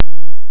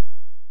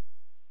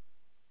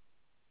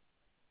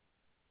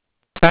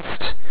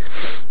test.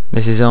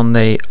 This is on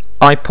the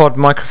iPod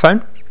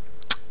microphone.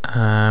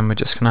 We're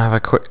just going to have a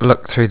quick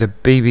look through the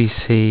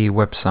BBC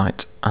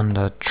website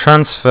under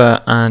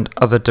transfer and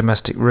other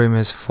domestic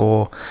rumours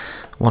for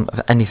want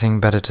of anything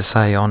better to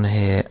say on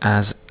here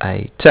as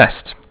a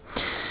test.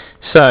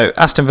 So,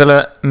 Aston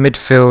Villa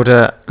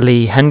midfielder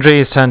Lee Hendrie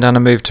has turned down a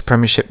move to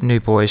Premiership new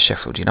boys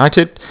Sheffield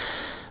United.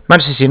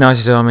 Manchester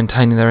United are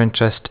maintaining their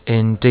interest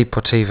in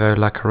Deportivo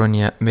La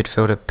Coruña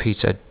midfielder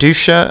Peter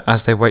Dusha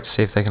as they wait to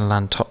see if they can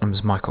land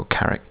Tottenham's Michael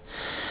Carrick.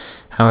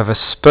 However,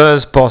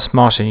 Spurs boss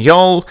Martin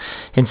Jol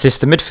insists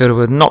the midfielder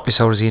will not be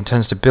sold as he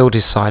intends to build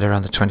his side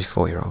around the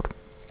 24-year-old.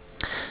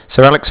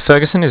 Sir Alex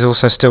Ferguson is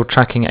also still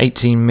tracking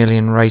 18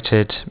 million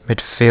rated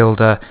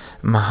midfielder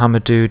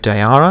Mahamadou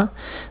Diarra,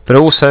 but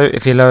also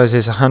if he lowers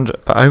his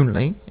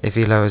only if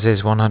he lowers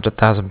his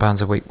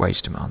 £100,000 a week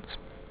wage demands.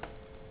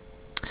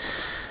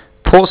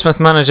 Portsmouth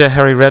manager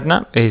Harry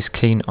Redknapp is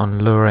keen on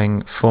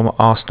luring former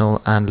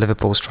Arsenal and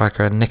Liverpool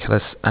striker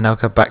Nicolas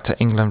Anelka back to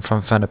England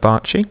from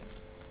Fenerbahce.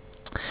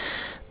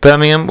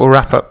 Birmingham will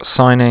wrap up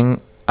signing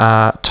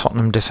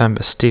Tottenham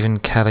defender Stephen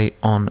Kelly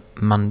on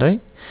Monday.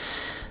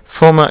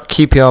 Former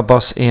QPR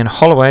boss Ian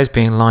Holloway is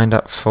being lined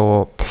up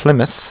for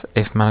Plymouth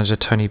if manager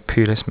Tony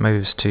Pulis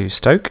moves to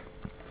Stoke.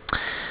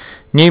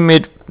 New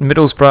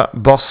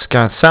Middlesbrough boss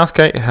Gareth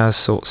Southgate has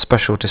sought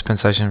special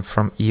dispensation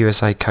from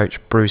USA coach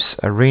Bruce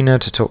Arena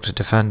to talk to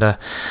defender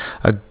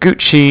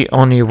Oguchi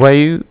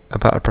Onyewu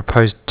about a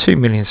proposed $2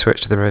 million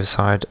switch to the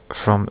Riverside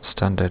from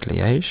Standard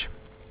Liège.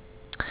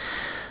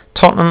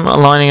 Tottenham are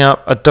lining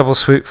up a double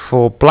swoop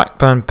for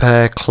Blackburn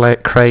pair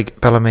Craig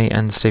Bellamy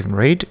and Stephen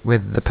Reid,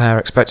 with the pair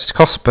expected to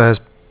cost Spurs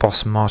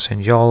boss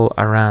Martin Jol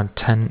around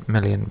 £10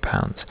 million,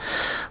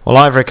 while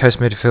Ivory Coast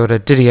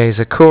midfielder Didier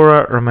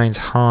Zakura remains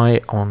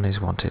high on his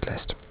wanted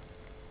list.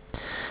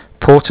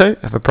 Porto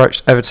have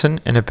approached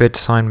Everton in a bid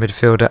to sign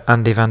midfielder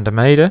Andy van der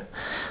Meijden,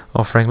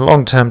 offering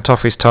long-term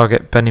Toffees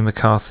target Benny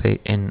McCarthy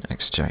in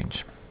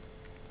exchange.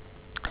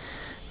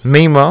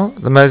 Meanwhile,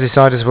 the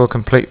Merseysiders will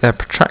complete their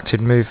protracted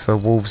move for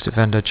Wolves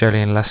defender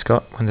Joleon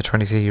Lescott when the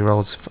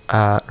 23-year-old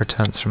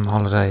returns from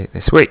holiday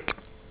this week.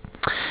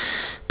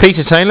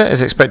 Peter Taylor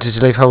is expected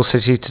to leave Hull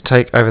City to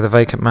take over the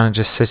vacant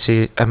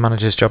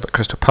manager's job at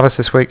Crystal Palace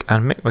this week,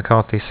 and Mick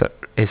McCarthy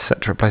is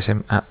set to replace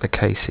him at the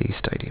KC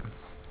Stadium.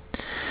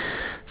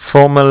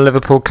 Former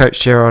Liverpool coach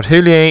Gerard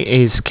Houllier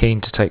is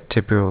keen to take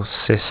Djibril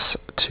Cisse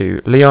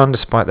to Lyon,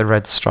 despite the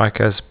Red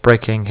Strikers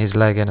breaking his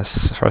leg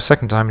for a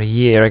second time in a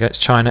year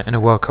against China in a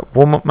World Cup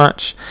warm-up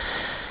match.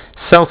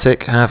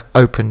 Celtic have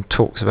opened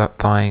talks about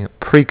buying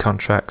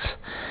pre-contracts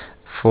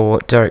for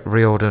Derek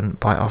Riordan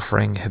by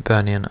offering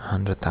Hibernian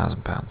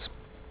 £100,000.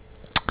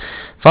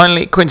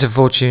 Finally, Quinton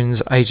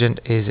Fortune's agent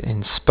is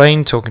in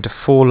Spain talking to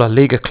 4 La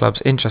Liga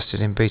clubs interested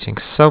in beating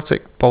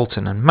Celtic,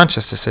 Bolton and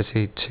Manchester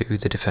City to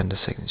the defender's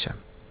signature.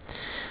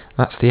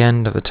 That's the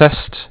end of the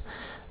test.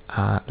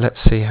 Let's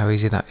see how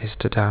easy that is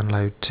to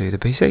download to the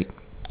PC.